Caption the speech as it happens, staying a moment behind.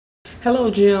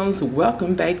Hello gems,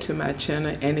 welcome back to my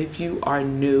channel, and if you are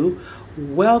new,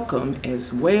 welcome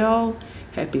as well.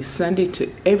 Happy Sunday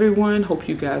to everyone. Hope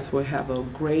you guys will have a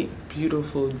great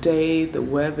beautiful day. The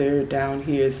weather down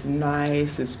here is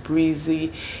nice, it's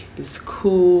breezy, it's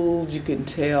cool. You can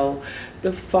tell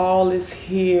the fall is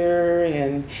here,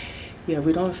 and yeah,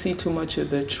 we don't see too much of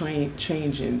the train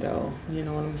changing though, you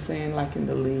know what I'm saying, like in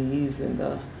the leaves and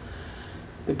the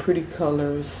pretty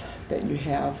colors that you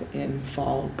have in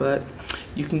fall. But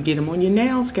you can get them on your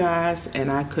nails, guys, and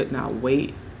I could not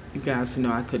wait. You guys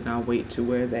know I could not wait to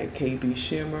wear that KB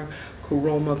Shimmer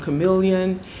Chroma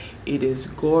Chameleon. It is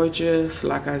gorgeous.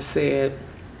 Like I said,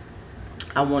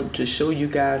 I wanted to show you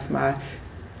guys my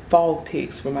fall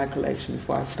picks for my collection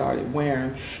before I started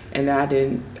wearing, and I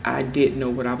did know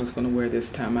what I was going to wear this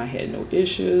time. I had no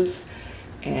issues,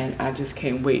 and I just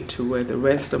can't wait to wear the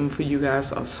rest of them for you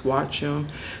guys. I'll swatch them.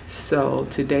 So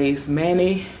today's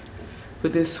mani for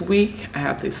this week, I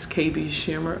have this KB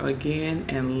Shimmer again,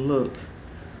 and look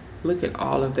at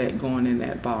all of that going in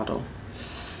that bottle.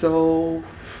 So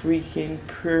freaking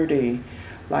pretty.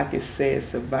 Like it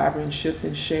says, a vibrant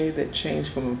shifting shade that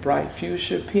changed from a bright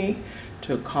fuchsia pink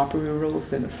to a coppery rose,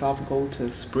 then a soft gold to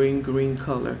a spring green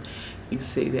color. You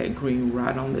see that green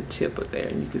right on the tip of there,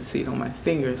 and you can see it on my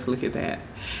fingers. Look at that.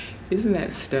 Isn't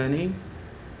that stunning?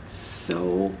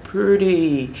 So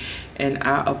pretty. And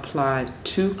I applied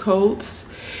 2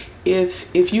 coats.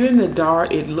 If you're in the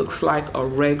dark, it looks like a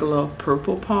regular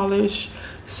purple polish.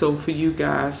 So for you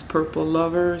guys purple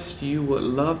lovers, you would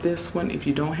love this one. If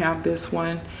you don't have this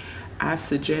one, I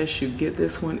suggest you get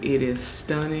this one. It is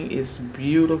stunning. It's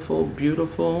beautiful,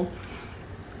 beautiful.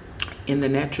 In the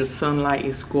natural sunlight,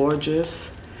 it's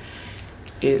gorgeous.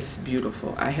 It's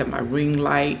beautiful. I have my ring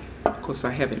light. Of course,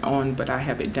 I have it on, but I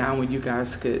have it down where you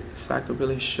guys could, so I could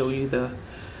really show you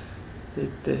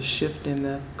the shift in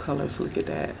the colors. Look at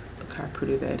that. Look how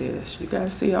pretty that is. You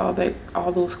guys see all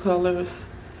those colors?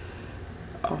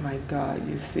 Oh my God,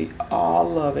 you see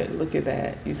all of it. Look at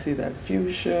that. You see that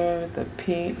fuchsia, the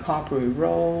pink, coppery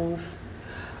rose.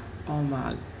 Oh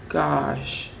my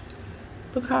gosh.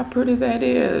 Look how pretty that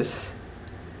is.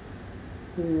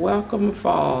 Welcome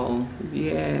fall.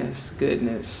 Yes,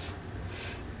 goodness.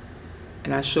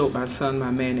 And I showed my son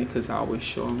my mani because I always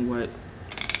show him what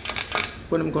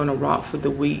I'm going to rock for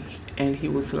the week. And he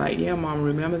was like, yeah, Mom,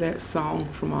 remember that song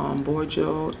from Boy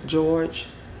George?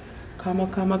 Come a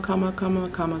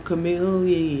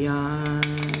chameleon.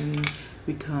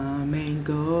 We come and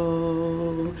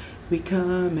go. We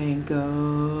come and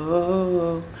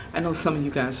go. I know some of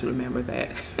you guys remember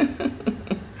that.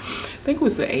 I think it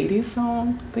was the 80s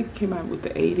song. I think it came out with the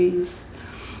 80s.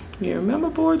 Yeah, remember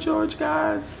Boy George,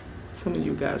 guys? Some of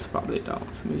you guys probably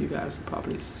don't. Some of you guys are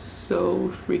probably so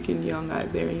freaking young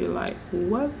out there, and you're like,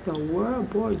 what the world,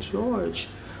 Boy George?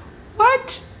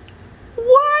 What?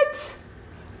 What?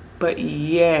 But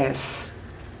yes,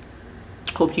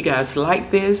 hope you guys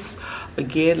like this.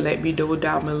 Again, let me know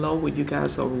down below what you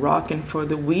guys are rocking for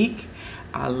the week.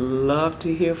 I love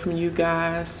to hear from you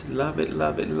guys. Love it,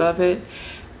 love it, love it.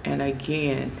 And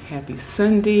again, happy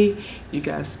Sunday. You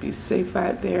guys be safe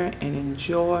out there and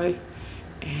enjoy.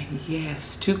 And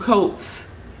yes, 2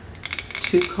 coats.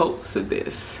 2 coats of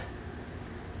this.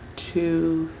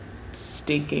 2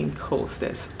 stinking coats.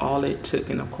 That's all it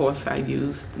took. And of course, I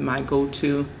used my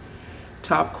go-to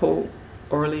top coat,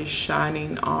 Early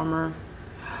Shining Armor.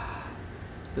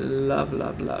 Love,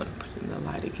 love, love. Put it in the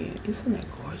light again. Isn't that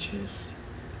gorgeous?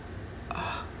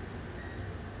 Oh.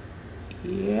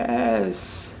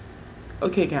 Yes.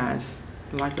 Okay, guys,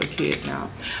 I'm like a kid now.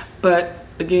 But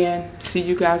again, see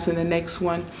you guys in the next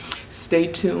one. Stay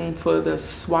tuned for the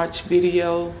swatch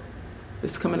video.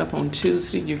 It's coming up on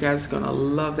Tuesday. You guys are gonna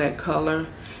love that color.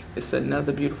 It's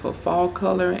another beautiful fall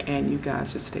color, and you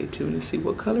guys just stay tuned to see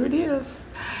what color it is.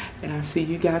 And I'll see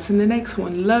you guys in the next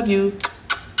one. Love you.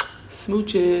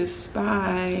 Smooches.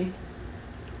 Bye.